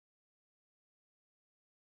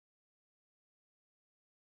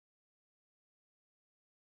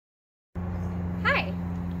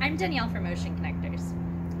Danielle from Ocean Connectors.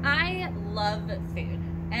 I love food,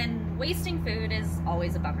 and wasting food is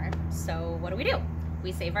always a bummer. So what do?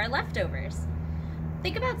 We save our leftovers.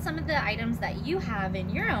 Think about some of the items that you have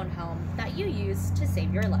in your own home that you use to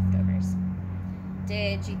save your leftovers.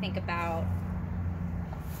 Did you think about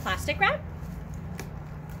plastic wrap?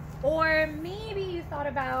 Or maybe you thought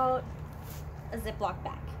about a Ziploc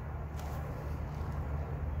bag.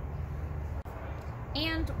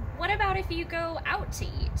 And what about if you go out to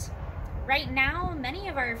eat? Right now, many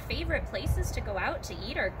of our favorite places to go out to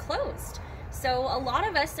eat are closed. So a lot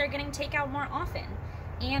of us are getting takeout more often.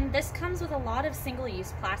 And this comes with a lot of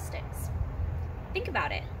single-use plastics. Think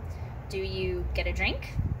about it. Do you get a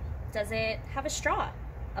drink? Does it have a straw?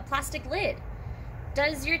 A plastic lid?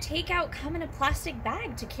 Does your takeout come in a plastic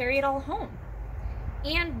bag to carry it all home?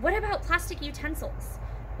 And what about plastic utensils?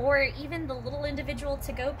 Or even the little individual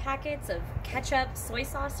to-go packets of ketchup, soy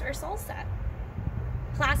sauce, or salsa?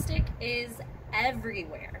 Plastic is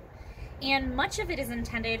everywhere, and much of it is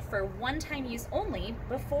intended for one-time use only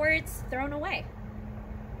before it's thrown away.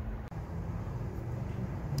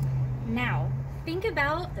 Now, think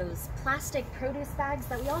about those plastic produce bags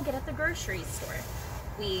that we all get at the grocery store.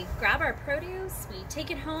 We grab our produce, we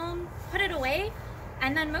take it home, put it away,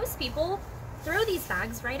 and then most people throw these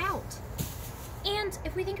bags right out. And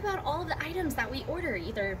if we think about all of the items that we order,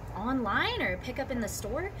 either online or pick up in the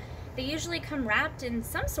store, they usually come wrapped in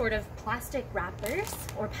some sort of plastic wrappers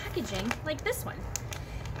or packaging like this one.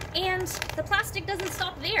 And the plastic doesn't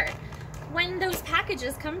stop there. When those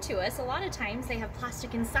packages come to us, a lot of times they have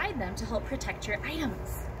plastic inside them to help protect your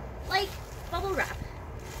items, like bubble wrap,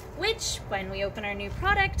 which when we open our new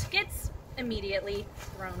product gets immediately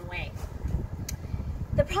thrown away.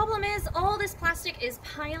 The problem is all this plastic is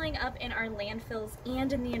piling up in our landfills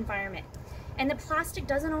and in the environment, and the plastic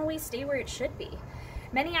doesn't always stay where it should be.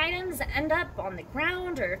 Many items end up on the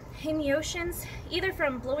ground or in the oceans, either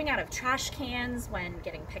from blowing out of trash cans when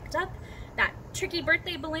getting picked up, that tricky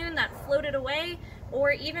birthday balloon that floated away,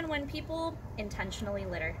 or even when people intentionally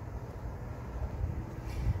litter.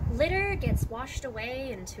 Litter gets washed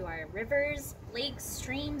away into our rivers, lakes,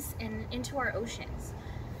 streams, and into our oceans.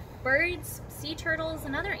 Birds, sea turtles,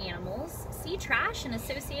 and other animals see trash and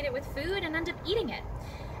associate it with food and end up eating it.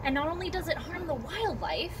 And not only does it harm the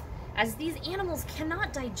wildlife, as these animals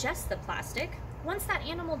cannot digest the plastic, once that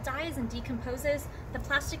animal dies and decomposes, the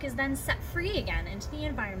plastic is then set free again into the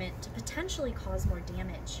environment to potentially cause more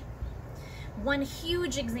damage. One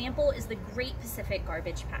huge example is the Great Pacific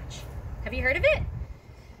Garbage Patch. Have you heard of it?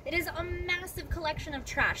 It is a massive collection of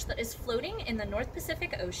trash that is floating in the North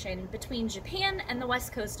Pacific Ocean between Japan and the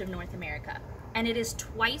west coast of North America, and it is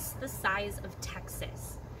twice the size of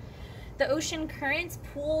Texas. The ocean currents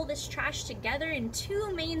pool this trash together in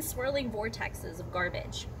two main swirling vortexes of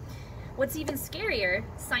garbage. What's even scarier,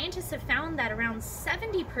 scientists have found that around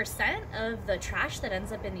 70% of the trash that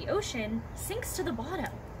ends up in the ocean sinks to the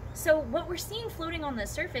bottom. So what we're seeing floating on the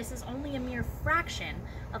surface is only a mere fraction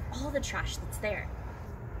of all the trash that's there.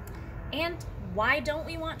 And why don't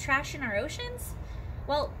we want trash in our oceans?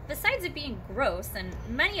 Well, besides it being gross, and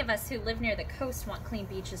many of us who live near the coast want clean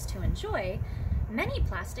beaches to enjoy, many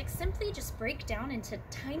plastics simply just break down into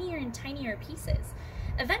tinier and tinier pieces,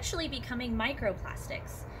 eventually becoming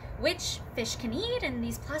microplastics, which fish can eat, and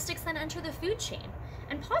these plastics then enter the food chain,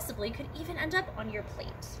 and possibly could even end up on your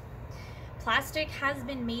plate. Plastic has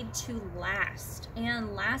been made to last,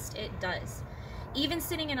 and last it does. Even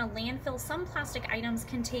sitting in a landfill, some plastic items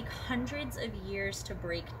can take hundreds of years to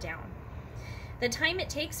break down. The time it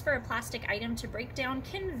takes for a plastic item to break down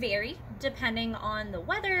can vary depending on the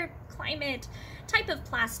weather, climate, type of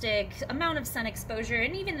plastic, amount of sun exposure,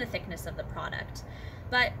 and even the thickness of the product.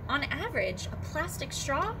 But on average, a plastic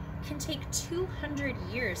straw can take 200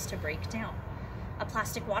 years to break down. A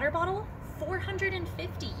plastic water bottle,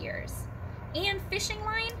 450 years. And fishing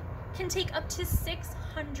line can take up to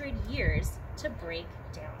 600 years to break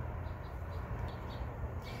down.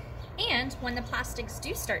 And when the plastics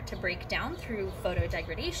do start to break down through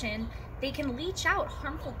photodegradation, they can leach out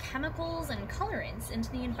harmful chemicals and colorants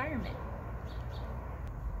into the environment.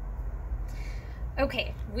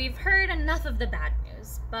 Okay, we've heard enough of the bad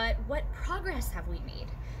news, but what progress have we made?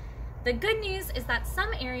 The good news is that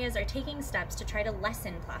some areas are taking steps to try to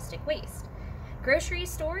lessen plastic waste. Grocery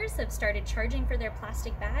stores have started charging for their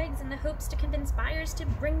plastic bags in the hopes to convince buyers to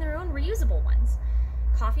bring their own reusable ones.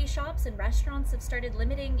 Coffee shops and restaurants have started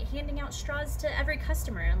limiting handing out straws to every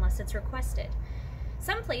customer unless it's requested.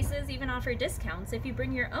 Some places even offer discounts if you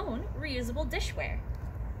bring your own reusable dishware.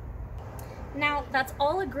 Now, that's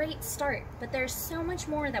all a great start, but there's so much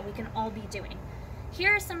more that we can all be doing.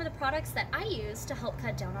 Here are some of the products that I use to help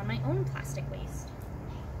cut down on my own plastic waste.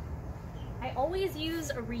 I always use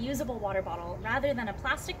a reusable water bottle rather than a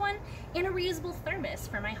plastic one, and a reusable thermos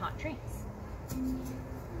for my hot drinks.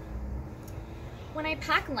 When I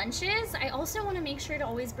pack lunches, I also want to make sure to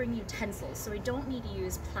always bring utensils, so I don't need to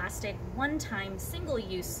use plastic, one-time,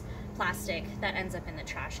 single-use plastic that ends up in the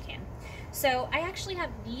trash can. So I actually have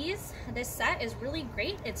these. This set is really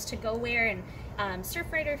great. It's to-go-wear and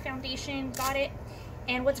Surfrider Foundation got it.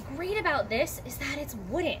 And what's great about this is that it's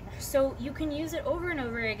wooden, so you can use it over and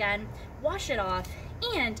over again, wash it off,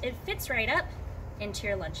 and it fits right up into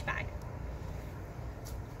your lunch bag.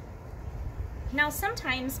 Now,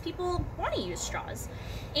 sometimes people want to use straws,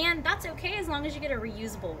 and that's okay as long as you get a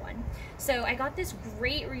reusable one. So I got this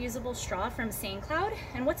great reusable straw from St. Cloud,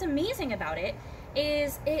 and what's amazing about it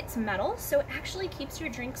is it's metal, so it actually keeps your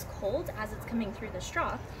drinks cold as it's coming through the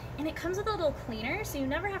straw, and it comes with a little cleaner, so you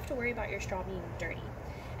never have to worry about your straw being dirty.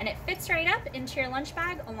 And it fits right up into your lunch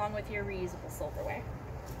bag along with your reusable silverware.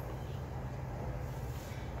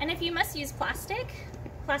 And if you must use plastic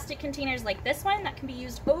containers like this one that can be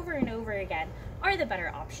used over and over again are the better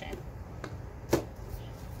option.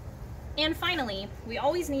 And finally, we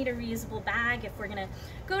always need a reusable bag if we're gonna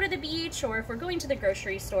go to the beach or if we're going to the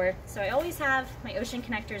grocery store. So I always have my Ocean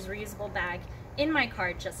Connectors reusable bag in my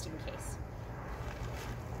car just in case.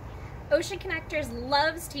 Ocean Connectors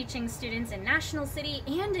loves teaching students in National City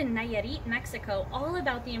and in Nayarit, Mexico, all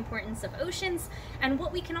about the importance of oceans and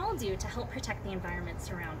what we can all do to help protect the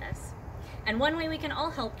environments around us. And one way we can all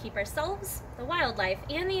help keep ourselves, the wildlife,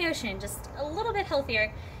 and the ocean just a little bit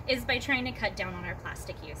healthier is by trying to cut down on our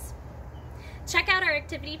plastic use. Check out our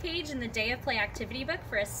activity page in the Day of Play activity book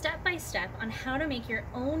for a step-by-step on how to make your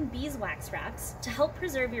own beeswax wraps to help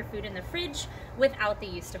preserve your food in the fridge without the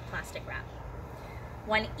use of plastic wrap.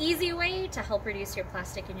 One easy way to help reduce your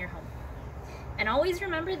plastic in your home. And always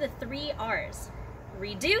remember the 3 R's: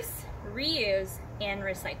 reduce, reuse, and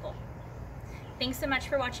recycle. Thanks so much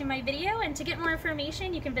for watching my video, and to get more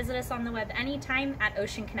information, you can visit us on the web anytime at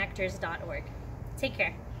oceanconnectors.org. Take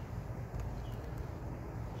care.